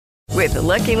With the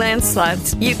Lucky Land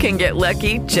Slots, you can get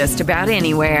lucky just about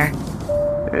anywhere.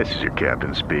 This is your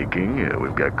captain speaking.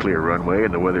 We've got clear runway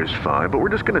and the weather's fine, but we're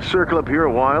just going to circle up here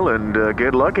a while and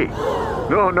get lucky.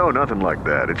 No, nothing like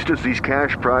that. It's just these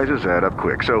cash prizes add up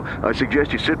quick. So I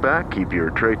suggest you sit back, keep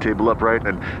your tray table upright,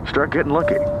 and start getting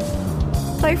lucky.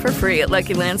 Play for free at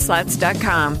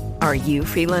LuckyLandSlots.com. Are you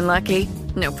feeling lucky?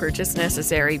 No purchase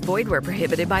necessary. Void where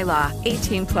prohibited by law.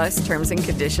 18 plus terms and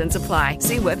conditions apply.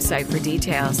 See website for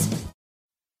details.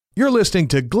 You're listening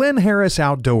to Glynn Harris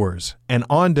Outdoors, an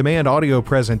on-demand audio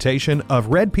presentation of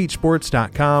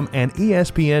RedPeachSports.com and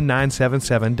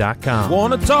ESPN977.com.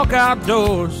 Wanna talk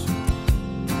outdoors?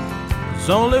 There's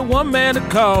only one man to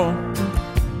call.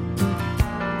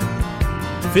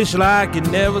 Fish like you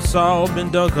never saw,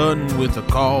 been duck hunting with a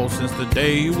call since the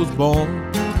day you was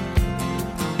born.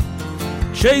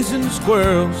 Chasing the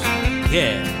squirrels,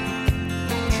 yeah,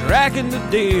 tracking the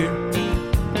deer.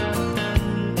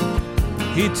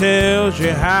 He tells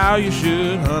you how you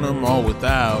should hunt them all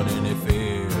without any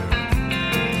fear.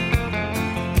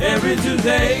 Every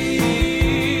Tuesday,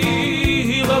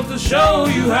 he loves to show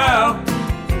you how.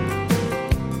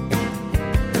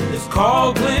 It's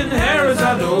called Glynn Harris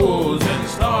Outdoors, and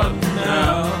it's starting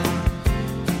now.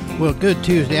 Well, good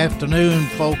Tuesday afternoon,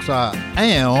 folks. I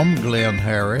am Glynn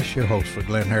Harris, your host for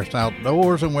Glynn Harris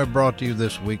Outdoors, and we're brought to you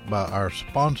this week by our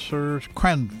sponsors,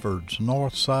 Cranford's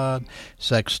Northside,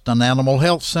 Sexton Animal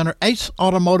Health Center, Ace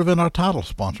Automotive, and our title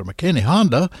sponsor, McKinney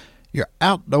Honda, your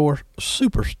outdoor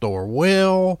superstore.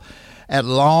 Well, at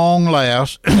long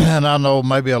last, and I know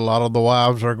maybe a lot of the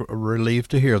wives are relieved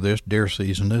to hear this, deer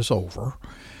season is over.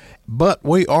 But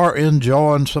we are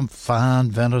enjoying some fine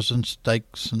venison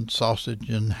steaks and sausage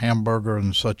and hamburger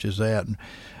and such as that.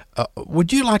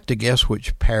 Would you like to guess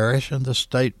which parish in the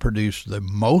state produced the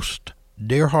most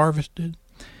deer harvested?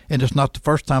 And it's not the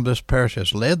first time this parish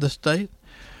has led the state.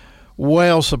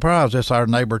 Well, surprise, it's our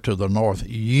neighbor to the north,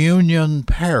 Union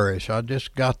Parish. I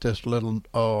just got this little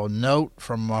note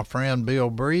from my friend Bill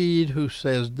Breed, who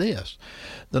says this: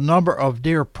 the number of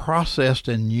deer processed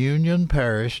in Union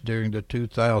Parish during the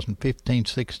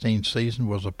 2015-16 season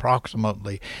was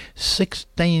approximately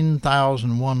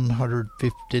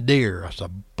 16,150 deer. That's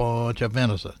a bunch of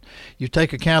venison. You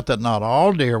take account that not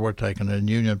all deer were taken in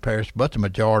Union Parish, but the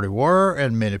majority were,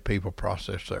 and many people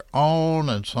processed their own,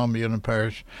 and some Union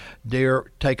Parish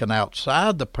deer taken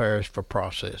outside the parish for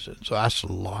processing. So that's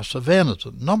lots of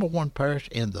venison. Number one parish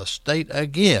in the state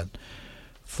again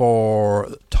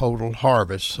for total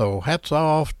harvest. So hats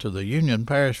off to the Union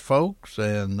Parish folks,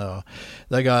 and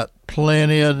they got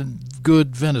plenty of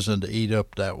good venison to eat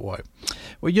up that way.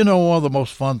 Well, you know, one of the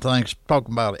most fun things,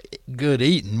 talking about good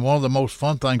eating, one of the most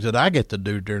fun things that I get to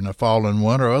do during the fall and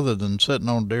winter, other than sitting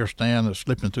on a deer stand and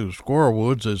slipping through the squirrel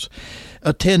woods, is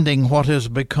attending what has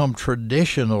become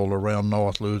traditional around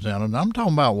North Louisiana. And I'm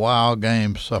talking about wild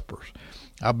game suppers.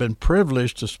 I've been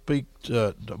privileged to speak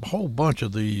to a whole bunch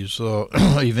of these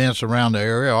events around the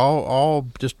area,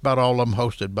 just about all of them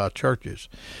hosted by churches.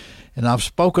 And I've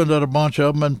spoken to a bunch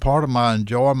of them, and part of my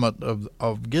enjoyment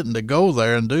of getting to go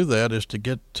there and do that is to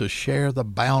get to share the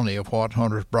bounty of what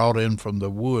hunters brought in from the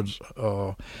woods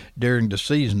during the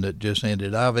season that just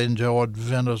ended. I've enjoyed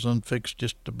venison fixed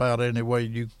just about any way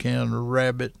you can,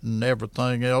 rabbit and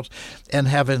everything else, and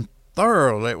having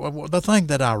thoroughly, the thing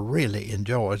that I really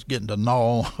enjoy is getting to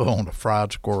gnaw on a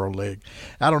fried squirrel leg.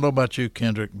 I don't know about you,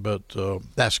 Kendrick, but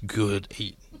that's good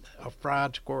eating. A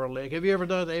fried squirrel leg. Have you ever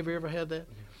done that? Have you ever had that?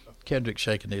 Kendrick's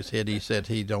shaking his head. He said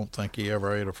he don't think he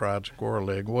ever ate a fried squirrel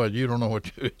leg. Well, you don't know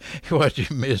what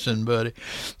you're missing, buddy.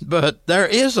 But there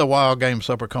is a wild game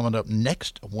supper coming up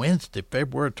next Wednesday,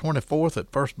 February 24th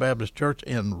at First Baptist Church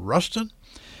in Ruston.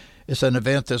 It's an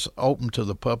event that's open to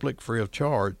the public free of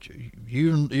charge.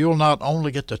 You'll not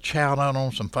only get to chow down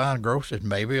on some fine groceries,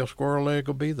 maybe a squirrel leg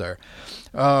will be there,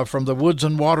 from the woods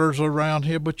and waters around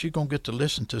here, but you're going to get to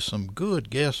listen to some good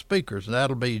guest speakers. And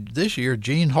that'll be this year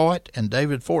Gene Hoyt and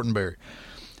David Fortenberry.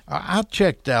 I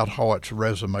checked out Hoyt's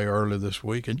resume earlier this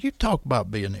week, and you talk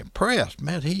about being impressed.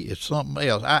 Man, he is something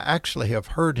else. I actually have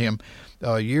heard him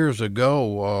years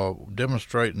ago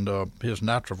demonstrating his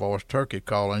natural voice turkey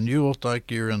call, and you'll think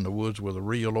you're in the woods with a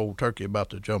real old turkey about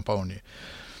to jump on you.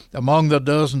 Among the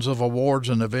dozens of awards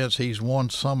and events he's won,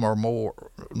 some are more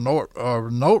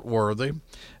noteworthy.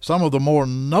 Some of the more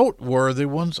noteworthy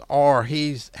ones are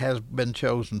he has been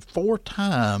chosen 4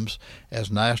 times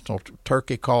as National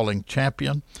Turkey Calling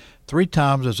Champion, 3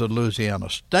 times as a Louisiana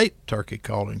State Turkey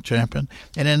Calling Champion,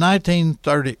 and in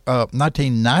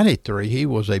 1993 he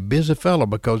was a busy fellow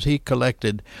because he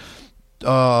collected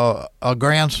a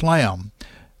Grand Slam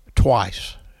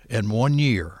twice in 1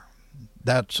 year.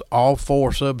 That's all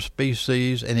 4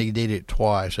 subspecies, and he did it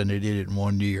twice, and he did it in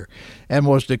 1 year, and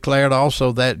was declared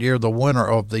also that year the winner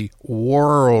of the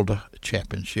World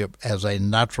Championship as a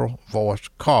natural voice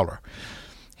caller.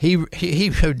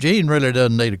 Gene really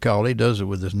doesn't need a call. He does it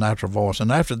with his natural voice.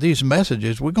 And after these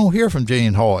messages, we're going to hear from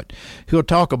Gene Hoyt. He'll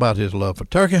talk about his love for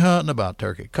turkey hunting, about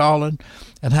turkey calling,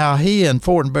 and how he and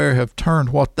Fortenberry have turned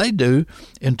what they do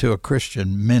into a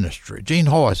Christian ministry. Gene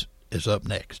Hoyt is up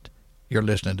next. You're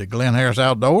listening to Glynn Harris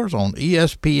Outdoors on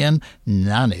ESPN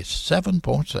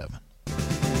 97.7.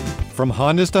 From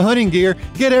Hondas to hunting gear,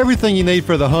 get everything you need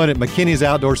for the hunt at McKinney's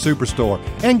Outdoor Superstore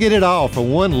and get it all for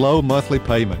one low monthly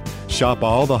payment. Shop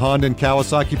all the Honda and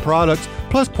Kawasaki products,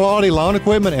 plus quality lawn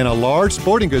equipment and a large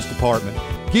sporting goods department.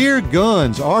 Gear,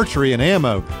 guns, archery, and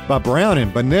ammo by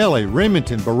Browning, Benelli,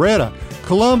 Remington, Beretta,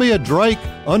 Columbia, Drake,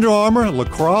 Under Armour,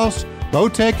 Lacrosse,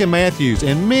 Bowtech, and Matthews,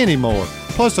 and many more.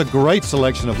 Plus a great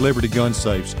selection of Liberty gun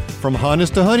safes. From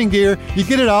Hondas to hunting gear, you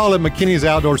get it all at McKinney's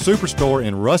Outdoor Superstore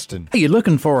in Ruston. Hey, you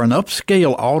looking for an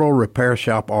upscale auto repair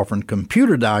shop offering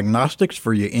computer diagnostics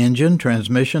for your engine,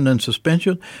 transmission, and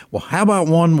suspension? Well, how about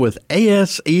one with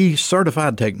ASE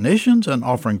certified technicians and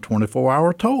offering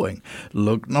 24-hour towing?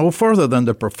 Look no further than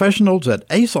the professionals at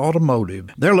Ace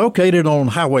Automotive. They're located on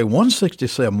Highway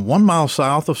 167, 1 mile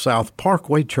south of South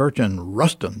Parkway Church in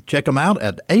Ruston. Check them out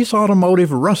at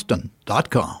aceautomotiveruston.com.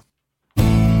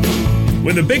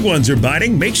 When the big ones are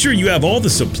biting, make sure you have all the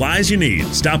supplies you need.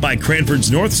 Stop by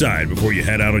Cranford's North Side before you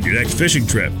head out on your next fishing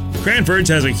trip. Cranford's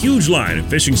has a huge line of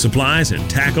fishing supplies and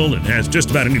tackle and has just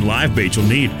about any live bait you'll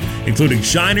need, including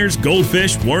shiners,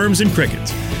 goldfish, worms, and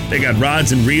crickets. They got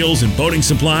rods and reels and boating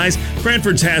supplies.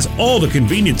 Cranford's has all the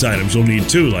convenience items you'll need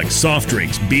too, like soft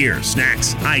drinks, beer,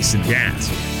 snacks, ice, and gas.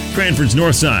 Cranford's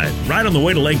North Side, right on the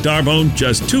way to Lake D'Arbonne,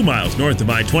 just 2 miles north of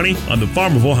I-20 on the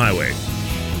Farmerville Highway.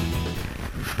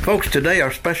 Folks, today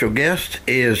our special guest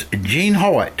is Gene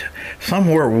Hoyt.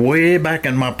 Somewhere way back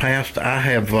in my past, I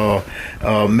have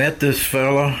met this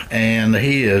fella, and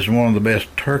he is one of the best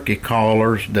turkey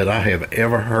callers that I have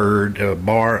ever heard,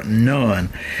 bar none.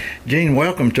 Gene,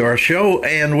 welcome to our show,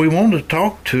 and we want to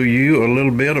talk to you a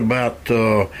little bit about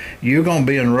you're going to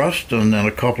be in Ruston in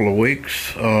a couple of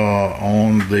weeks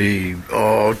on the,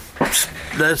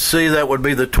 let's see, that would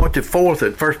be the 24th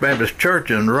at First Baptist Church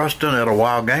in Ruston at a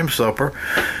wild game supper.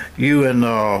 You and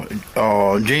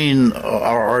Gene,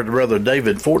 or rather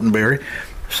David Fortenberry.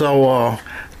 So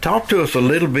talk to us a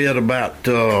little bit about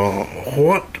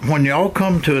when y'all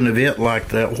come to an event like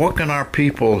that, what can our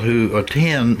people who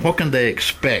attend, what can they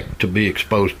expect to be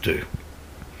exposed to?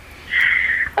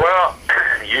 Well,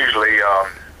 usually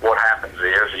what happens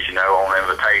is you know, on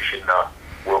invitation,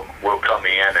 we'll come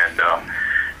in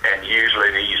and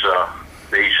usually these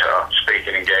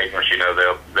speaking engagements, you know,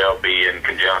 they'll be in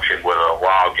conjunction with a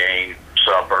wild game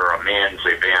supper, a men's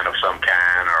event of some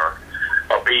kind, or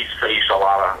a beach feast. A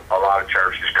lot of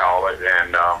churches call it.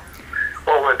 And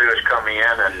what we'll do is come in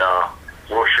and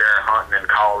we'll share hunting and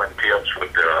calling tips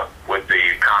with the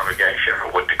congregation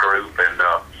or with the group. And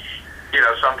you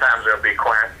know, sometimes there'll be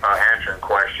answering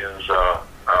questions,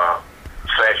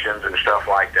 sessions and stuff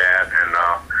like that. And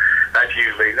that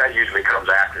usually comes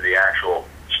after the actual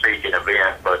speaking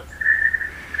event. But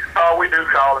we do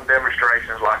call and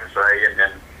demonstrations, like I say, and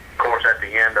then of course at the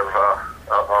end of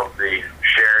the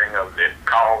sharing of the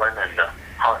calling and the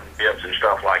hunting tips and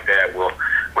stuff like that,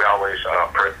 we always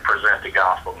present the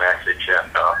gospel message,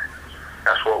 and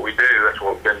that's what we do. That's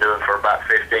what we've been doing for about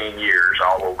 15 years,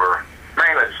 all over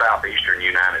mainly the southeastern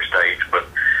United States. But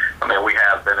I mean, we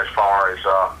have been as far as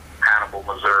Hannibal,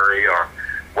 Missouri, or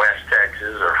West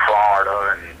Texas, or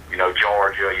Florida, and you know,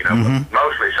 Georgia, you know,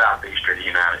 mostly southeastern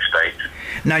United States.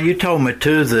 Now, you told me,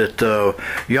 too, that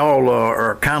y'all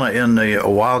are kind of in the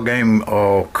wild game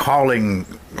calling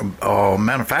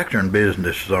manufacturing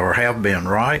business, or have been,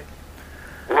 right?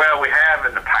 Well, we have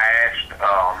in the past.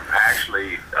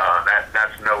 Actually,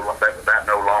 that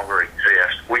no longer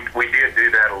exists. We did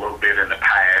do that a little bit in the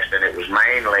past, and it was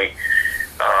mainly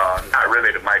not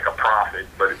really to make a profit,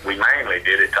 but we mainly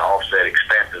did it to offset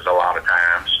expenses a lot of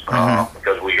times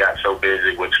because we got so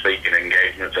busy with speaking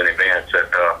engagements and events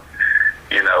that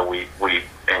you know, we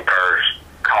incur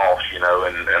costs, you know,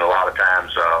 and a lot of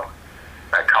times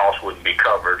that cost wouldn't be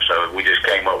covered. So we just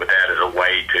came up with that as a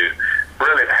way to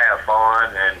really to have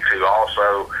fun and to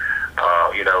also,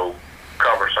 you know,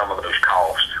 cover some of those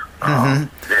costs.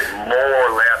 It more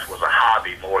or less was a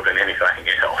hobby more than anything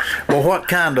else. Well, what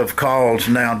kind of calls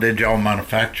now did y'all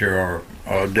manufacture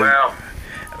or do? Well,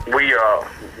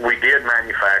 we did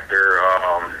manufacture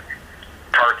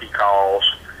turkey calls,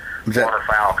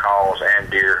 waterfowl calls, and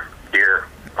deer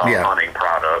hunting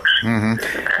products.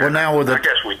 Well, now with I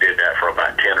guess we did that for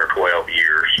about 10 or 12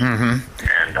 years.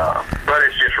 And but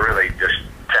it's just really just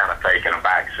kind of taking a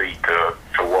back seat to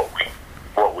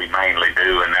what we mainly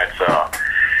do, and that's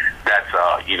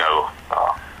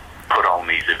put on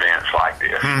these events like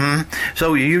this.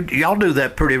 So y'all do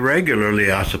that pretty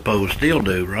regularly, I suppose. Still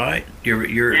do, right? Your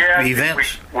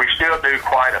events. We still do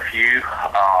quite a few.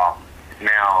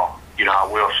 Now, I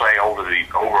will say over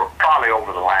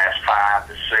the last 5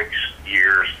 to 6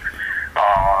 years,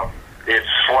 it's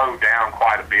slowed down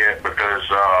quite a bit because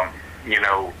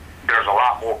there's a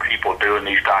lot more people doing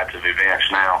these types of events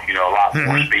now. A lot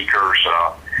more speakers.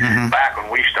 Back when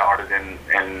we started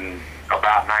in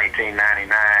about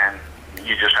 1999,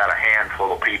 you just had a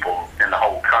handful of people in the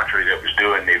whole country that was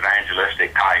doing the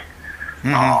evangelistic type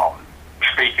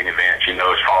speaking events.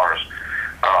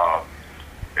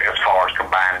 As far as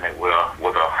combining it with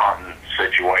a hunting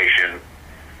situation.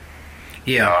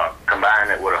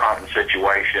 Combining it with a hunting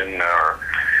situation or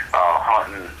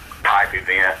hunting type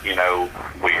event.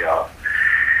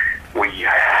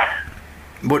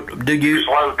 What do you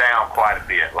slowed down quite a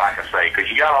bit, like I say, because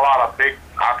you got a lot of big,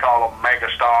 I call them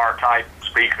megastar type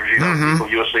speakers. People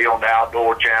you'll see on the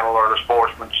Outdoor Channel or the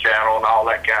Sportsman's Channel and all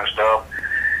that kind of stuff.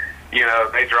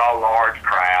 They draw large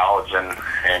crowds and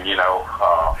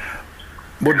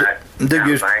do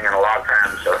you thing, and a lot of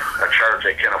times a church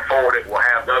that can afford it will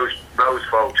have those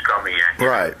folks come in.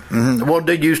 Right. Well,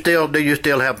 do you still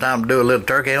have time to do a little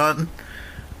turkey hunting?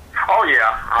 Oh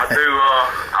yeah, I do.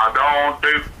 I don't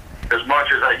do as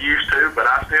much as I used to, but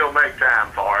I still make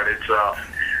time for it. It's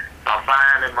I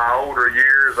find in my older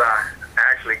years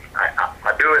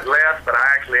I do it less, but I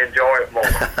actually enjoy it more.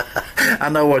 I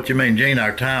know what you mean, Gene.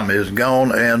 Our time is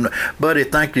gone. And, buddy,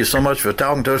 thank you so much for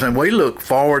talking to us. And we look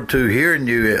forward to hearing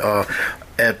you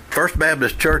at First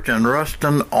Baptist Church in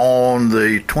Ruston on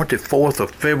the 24th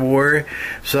of February.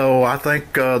 So I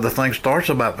think the thing starts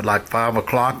about like 5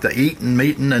 o'clock, the eating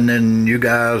meeting, and then you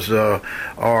guys are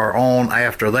on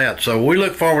after that. So we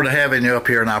look forward to having you up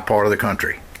here in our part of the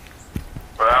country.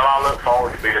 Well, I look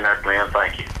forward to being there, Glynn.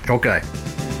 Thank you. Okay.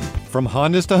 From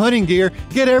Hondas to hunting gear,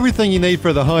 get everything you need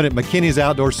for the hunt at McKinney's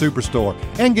Outdoor Superstore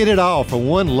and get it all for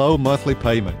one low monthly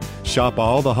payment. Shop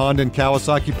all the Honda and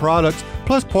Kawasaki products,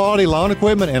 plus quality lawn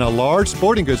equipment and a large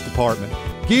sporting goods department.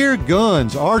 Gear,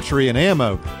 guns, archery, and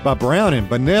ammo by Browning,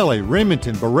 Benelli,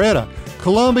 Remington, Beretta,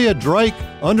 Columbia, Drake,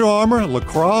 Under Armour,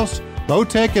 Lacrosse,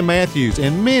 Bowtech, and Matthews,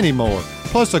 and many more.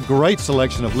 Plus a great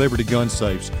selection of Liberty gun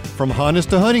safes. From Hondas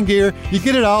to hunting gear, you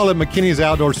get it all at McKinney's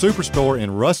Outdoor Superstore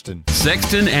in Ruston.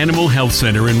 Sexton Animal Health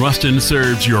Center in Ruston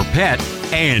serves your pet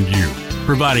and you,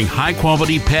 providing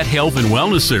high-quality pet health and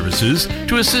wellness services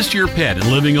to assist your pet in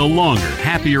living a longer,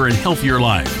 happier, and healthier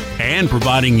life, and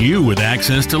providing you with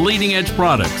access to leading-edge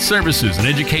products, services, and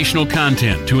educational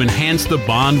content to enhance the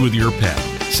bond with your pet.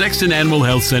 Sexton Animal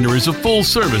Health Center is a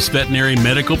full-service veterinary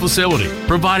medical facility,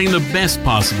 providing the best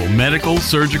possible medical,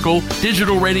 surgical,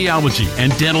 digital radiology,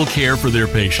 and dental care for their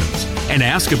patients. And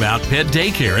ask about pet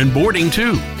daycare and boarding,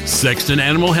 too. Sexton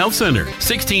Animal Health Center,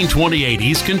 1628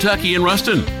 East Kentucky in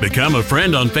Ruston. Become a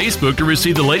friend on Facebook to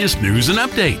receive the latest news and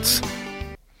updates.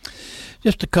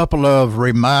 Just a couple of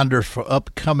reminders for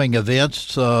upcoming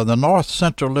events. The North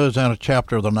Central Louisiana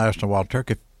chapter of the National Wild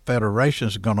Turkey Federation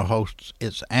is going to host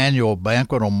its annual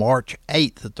banquet on March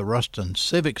 8th at the Ruston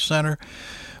Civic Center.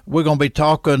 We're going to be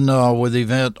talking with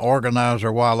event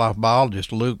organizer, wildlife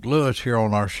biologist Luke Lewis here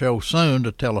on our show soon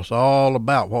to tell us all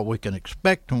about what we can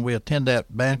expect when we attend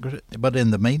that banquet. But in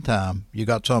the meantime, you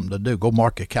got something to do. Go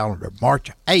mark your calendar.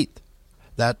 March 8th.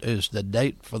 That is the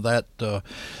date for that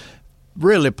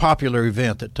really popular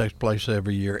event that takes place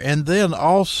every year. And then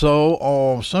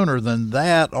also sooner than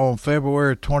that, on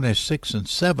February 26th and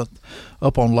 7th,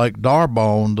 up on Lake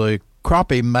Darbone, the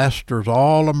Crappie Masters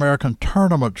All-American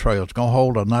Tournament Trail is going to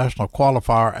hold a national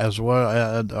qualifier as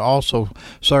well. It also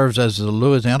serves as the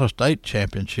Louisiana State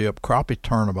Championship Crappie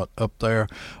Tournament up there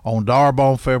on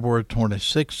Darbone, February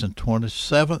 26th and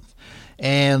 27th.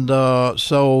 And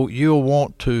so you'll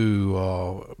want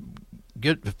to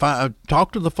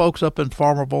talk to the folks up in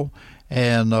Farmerville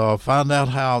and find out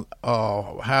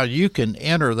how you can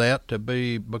enter that to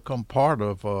become part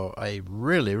of a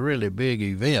really, really big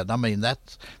event. I mean,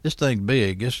 this thing's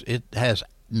big. It has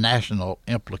national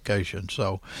implications.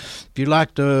 So if you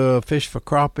like to fish for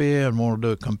crappie and want to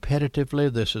do it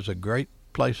competitively, this is a great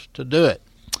place to do it.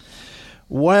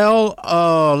 Well,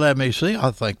 let me see. I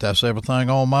think that's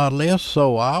everything on my list,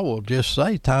 so I will just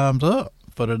say time's up.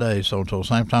 for today. So until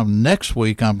same time next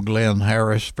week, I'm Glynn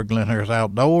Harris for Glynn Harris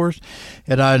Outdoors,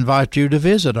 and I invite you to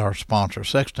visit our sponsor,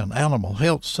 Sexton Animal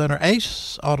Health Center,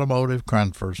 Ace Automotive,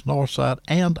 Cranford's Northside,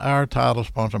 and our title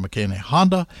sponsor, McKinney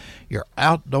Honda, your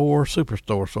outdoor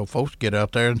superstore. So folks, get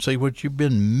out there and see what you've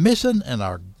been missing in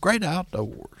our great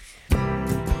outdoors.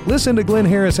 Listen to Glynn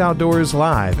Harris Outdoors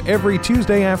live every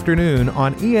Tuesday afternoon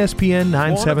on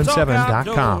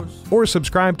ESPN977.com or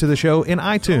subscribe to the show in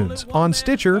iTunes, on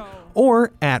Stitcher,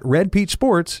 or at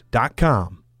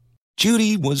redpeachsports.com.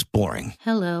 Judy was boring.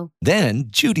 Hello. Then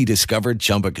Judy discovered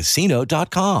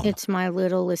ChumbaCasino.com. It's my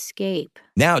little escape.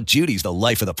 Now Judy's the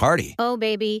life of the party. Oh,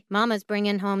 baby, mama's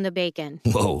bringing home the bacon.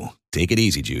 Whoa, take it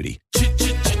easy, Judy.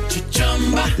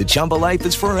 The Chumba life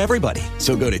is for everybody.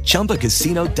 So go to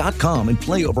ChumbaCasino.com and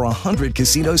play over 100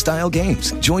 casino-style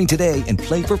games. Join today and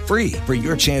play for free for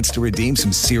your chance to redeem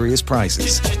some serious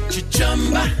prizes.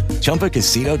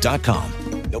 ChumbaCasino.com.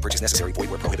 No purchase necessary. Void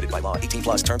where prohibited by law.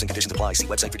 18+ terms and conditions apply. See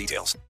website for details.